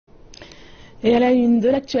Et à la une de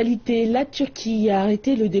l'actualité, la Turquie a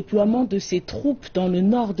arrêté le déploiement de ses troupes dans le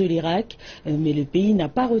nord de l'Irak, mais le pays n'a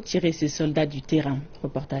pas retiré ses soldats du terrain.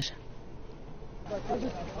 Reportage.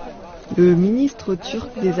 Le ministre turc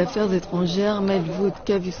des Affaires étrangères, Mevlut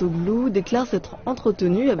Cavusoglu, déclare s'être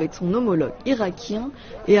entretenu avec son homologue irakien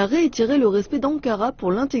et a réitéré le respect d'Ankara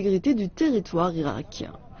pour l'intégrité du territoire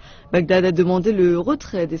irakien. Bagdad a demandé le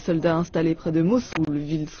retrait des soldats installés près de Mossoul,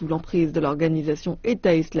 ville sous l'emprise de l'organisation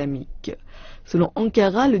État islamique. Selon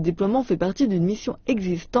Ankara, le déploiement fait partie d'une mission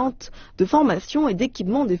existante de formation et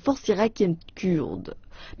d'équipement des forces irakiennes kurdes.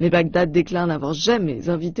 Mais Bagdad déclare n'avoir jamais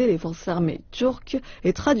invité les forces armées turques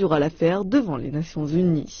et traduira l'affaire devant les Nations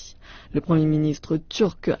Unies. Le Premier ministre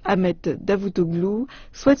turc Mevlut Cavusoglu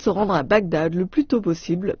souhaite se rendre à Bagdad le plus tôt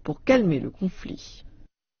possible pour calmer le conflit.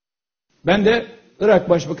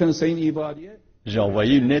 J'ai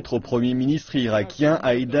envoyé une lettre au Premier ministre irakien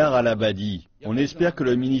Haïdar al-Abadi. On espère que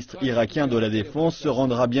le ministre irakien de la Défense se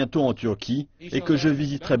rendra bientôt en Turquie et que je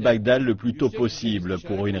visiterai Bagdad le plus tôt possible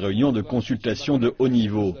pour une réunion de consultation de haut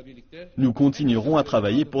niveau. Nous continuerons à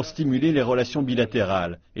travailler pour stimuler les relations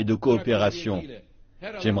bilatérales et de coopération.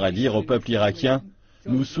 J'aimerais dire au peuple irakien,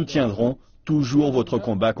 nous soutiendrons toujours votre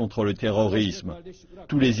combat contre le terrorisme.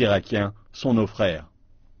 Tous les Irakiens sont nos frères.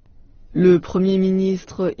 Le Premier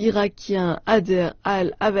ministre irakien Haïdar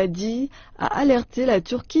al-Abadi a alerté la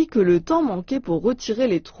Turquie que le temps manquait pour retirer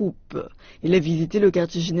les troupes. Il a visité le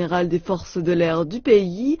quartier général des forces de l'air du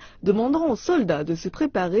pays, demandant aux soldats de se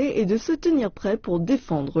préparer et de se tenir prêts pour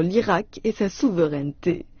défendre l'Irak et sa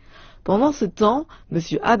souveraineté. Pendant ce temps, M.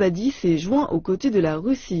 Abadi s'est joint aux côtés de la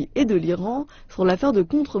Russie et de l'Iran sur l'affaire de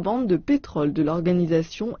contrebande de pétrole de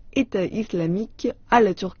l'organisation État islamique à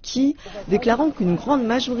la Turquie, déclarant qu'une grande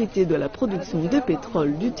majorité de la production de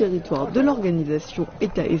pétrole du territoire de l'organisation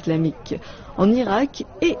État islamique en Irak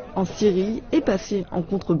et en Syrie est passée en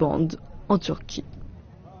contrebande en Turquie.